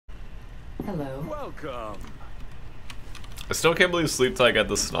Hello. Welcome. I still can't believe Sleep Tight got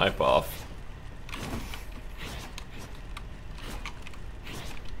the snipe off.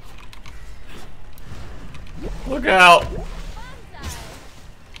 Look out!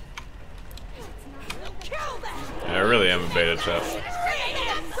 Yeah, I really am a beta chat.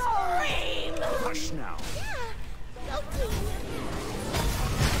 Hush now.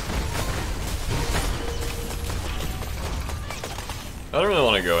 I don't really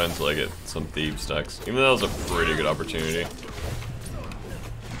want to go until I get some Thieves stacks, even though that was a pretty good opportunity.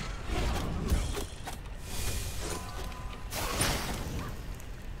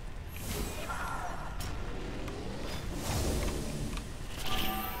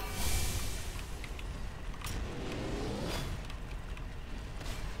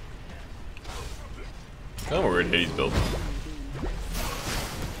 Kind of weird Hades build.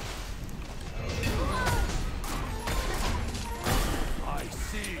 I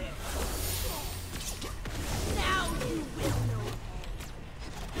see.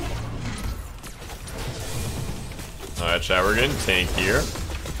 Alright, chat, we're getting tank here.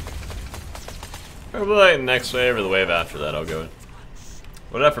 Probably like next wave or the wave after that I'll go in.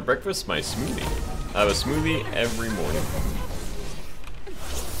 What do I have for breakfast? My smoothie. I have a smoothie every morning.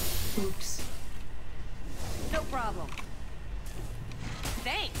 Oops. No problem.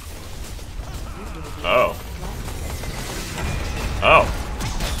 Thanks. Oh. Oh.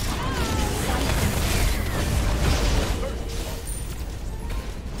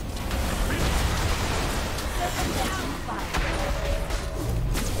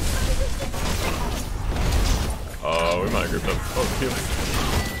 Oh, we might have grouped up. Oh, cute.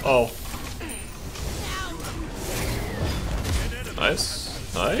 Oh.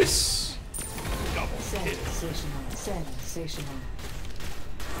 Nice. Nice. Sensational. Sensational.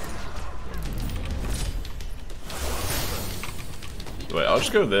 Wait, I'll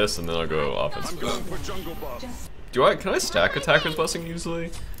just go this and then I'll go I'm offense. going for jungle buff. Can I stack Attacker's Blessing easily?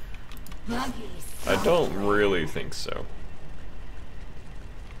 I don't really think so.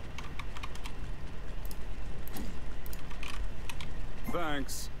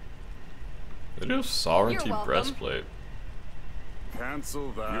 Thanks. They do have Sovereignty You're welcome. Breastplate.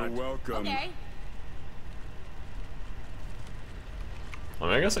 Cancel that. You're welcome. Okay. I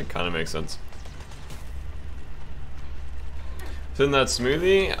mean, I guess it kind of makes sense. So in that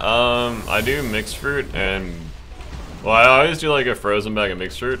smoothie, I do mixed fruit and, well, I always do like a frozen bag of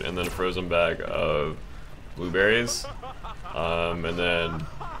mixed fruit and then a frozen bag of blueberries. And then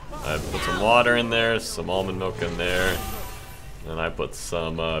I put some water in there, some almond milk in there. Then I put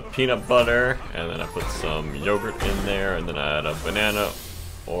some peanut butter, and then I put some yogurt in there, and then I add a banana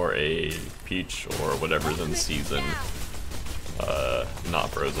or a peach or whatever's in season. Not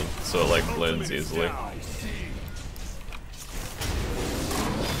frozen, so it like blends easily.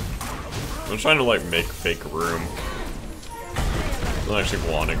 I'm trying to like make fake room. I don't actually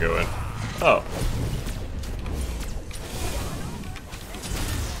want to go in. Oh.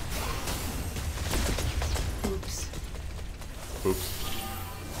 Oops. Oops.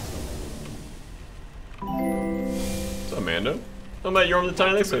 What's up, Mando? Oh, Matt, you're on the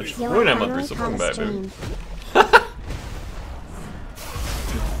tiny next stage. We're gonna have monthly support back, baby.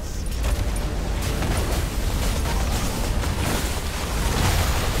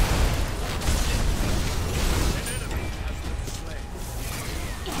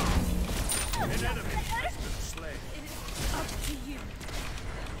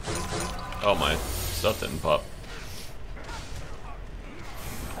 Oh my, stuff didn't pop.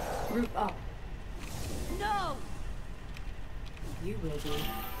 Group up. No. You will be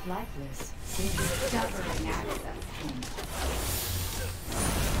lifeless soon. Covering access.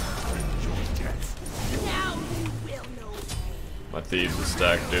 Now you will know. My thieves is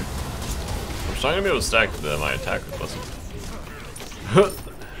stacked, dude. I'm trying to be able to stack my attack with blessing.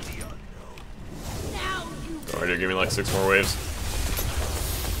 Now you. Alright, dude, give me like 6 more waves.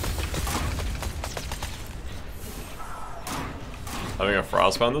 Having a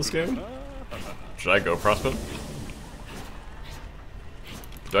frostbound this game? Should I go frostbound?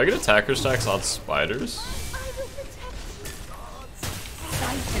 Do I get attacker stacks on spiders?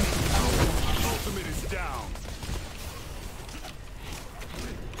 Ultimate is down.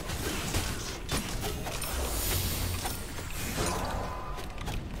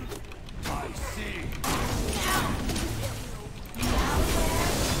 I see.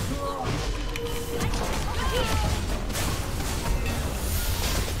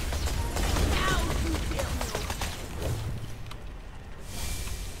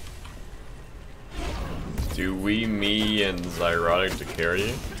 Do we, me, and Zyrotic to carry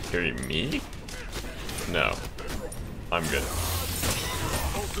you? Carry me? No. I'm good.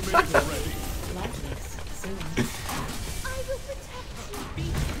 Ultimate is ready.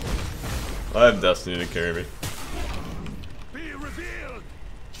 I have Destiny to carry me. Be revealed.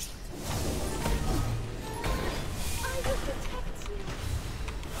 I will protect you.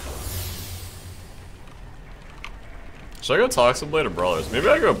 Should I go Toxic Blade or Brawlers? Maybe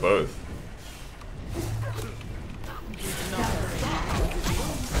I go both.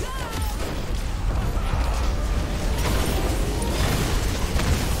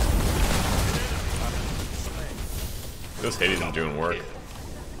 This Hades is doing work.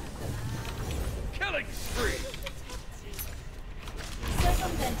 Killing spree.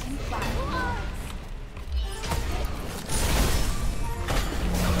 Circumventing fire.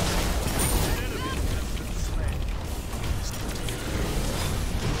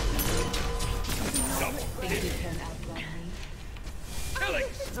 Think you can outrun me? Killing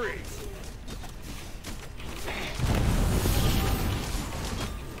spree.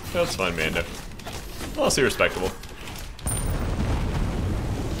 That's fine, Mando. Honestly respectable.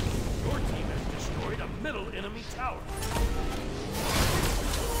 Your team has destroyed a middle enemy tower.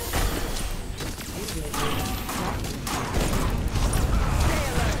 You will be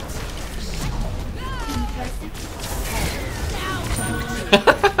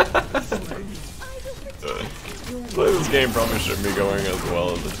Play this game probably shouldn't be going as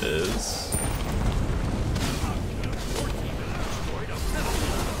well as it is.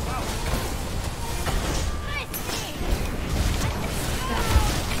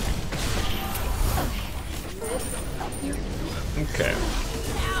 Okay.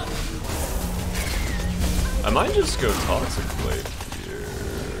 I might just go Toxic Blade here.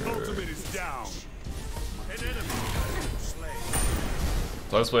 Ultimate is down. An enemy has been slain.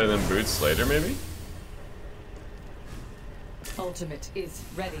 Toxic Blade and then Boots Slater, maybe? Ultimate is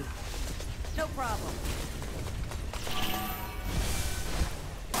ready. No problem.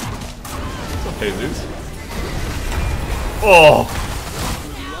 Jesus.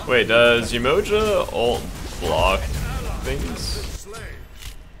 Oh! Wait, does Umoja ult block things? Slain.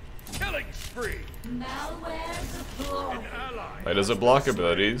 Killing spree. An ally. Like, does it block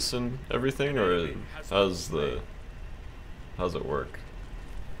abilities and everything, or how's it work?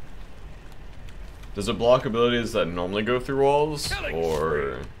 Does it block abilities that normally go through walls,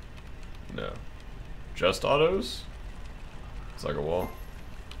 or no? Just autos? It's like a wall.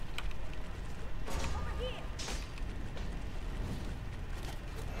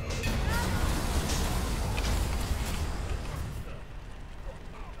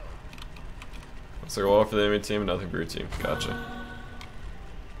 It's like a wall for the enemy team, nothing for your team. Gotcha.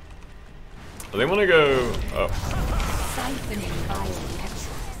 I think I want to go. Oh. Siphoning biometrics.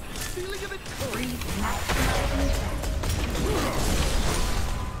 Feeling a bit Breathe maximum intent.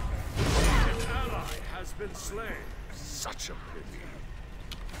 An ally has been slain. Such a pity.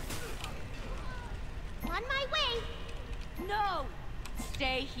 On my way. No.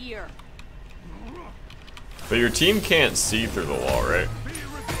 Stay here. But your team can't see through the wall, right? Be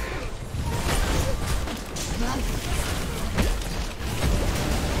revealed.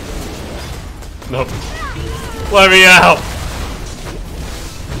 Nope. Let me out!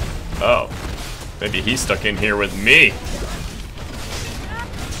 Oh. Maybe he's stuck in here with me.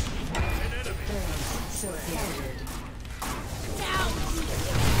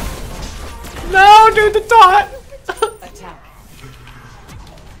 No, dude, the dot! Attack.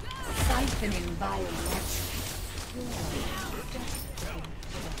 Siphoning biometrics.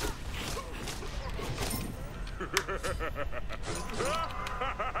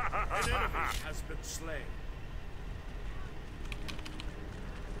 An enemy has been slain.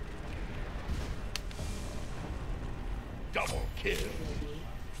 Double kill.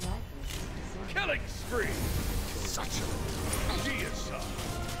 Killing spree. Such a genius.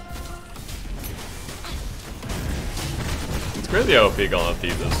 It's great the OP going up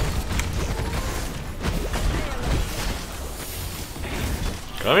Thieves.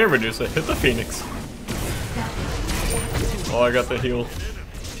 Come here, Medusa. Hit the Phoenix. Oh, I got the heal.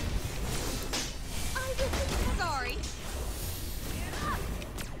 Sorry.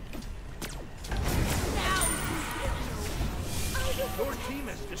 Your team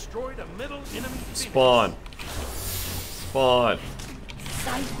has destroyed a middle enemy. Spawn. Spawn.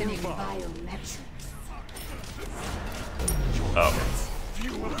 Siphoning biometrics. Oh.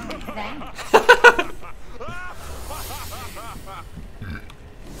 Thanks.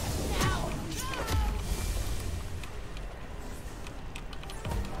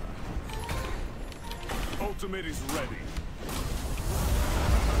 Ultimate is ready.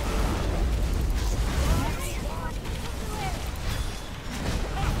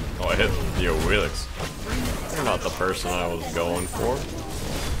 Oh, I hit the Wheelix. You're not the person I was going for.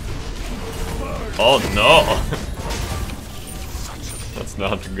 Oh no! That's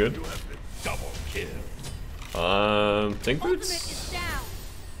not good. Think Ultimate boots? is down.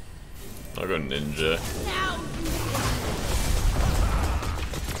 I'll go ninja. Now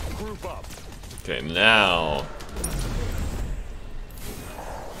Group up. Okay, now.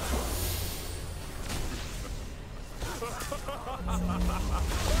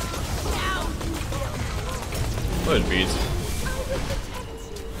 What beats?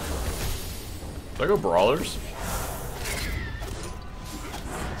 Do I go brawlers?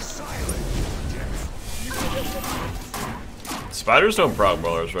 Spiders don't proc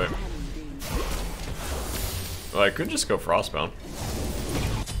brawlers, right? Well, I could just go frostbound.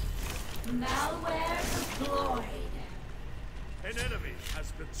 Malware deployed. An enemy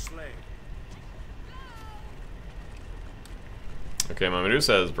has been slain. Okay, my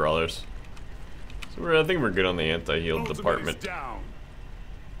Medusa has brawlers. So I think we're good on the anti-heal Ultimate department. is down.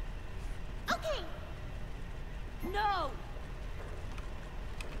 okay. No.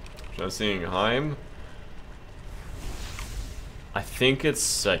 Just seeing Heim. I think it's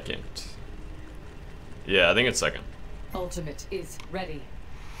second. Yeah, I think it's second. Ultimate is ready.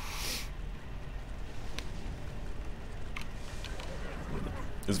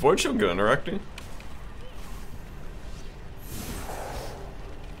 Is Void Shield good interacting?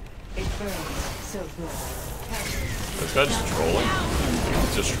 It burns so good. This guy just trolling?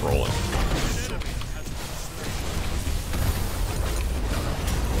 He's just trolling.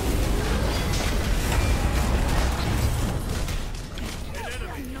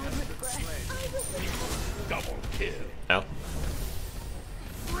 Double kill. Ow.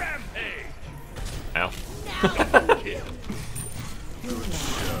 Rampage. Ow. Kill.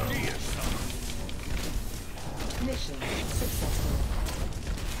 Mission successful.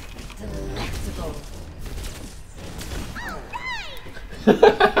 Delectable.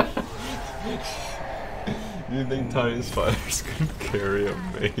 You think tiny spiders can carry a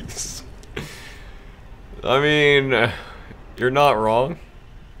mace? I mean, you're not wrong.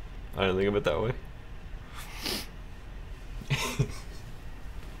 I didn't think of it that way.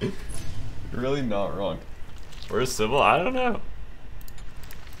 You're really not wrong. Where's Sybil? I don't know.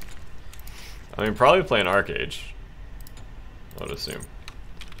 I mean, probably playing Arcage. I would assume.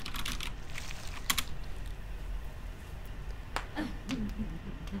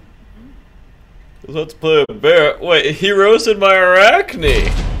 Let's play a bear. Wait, he roasted my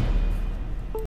Arachne!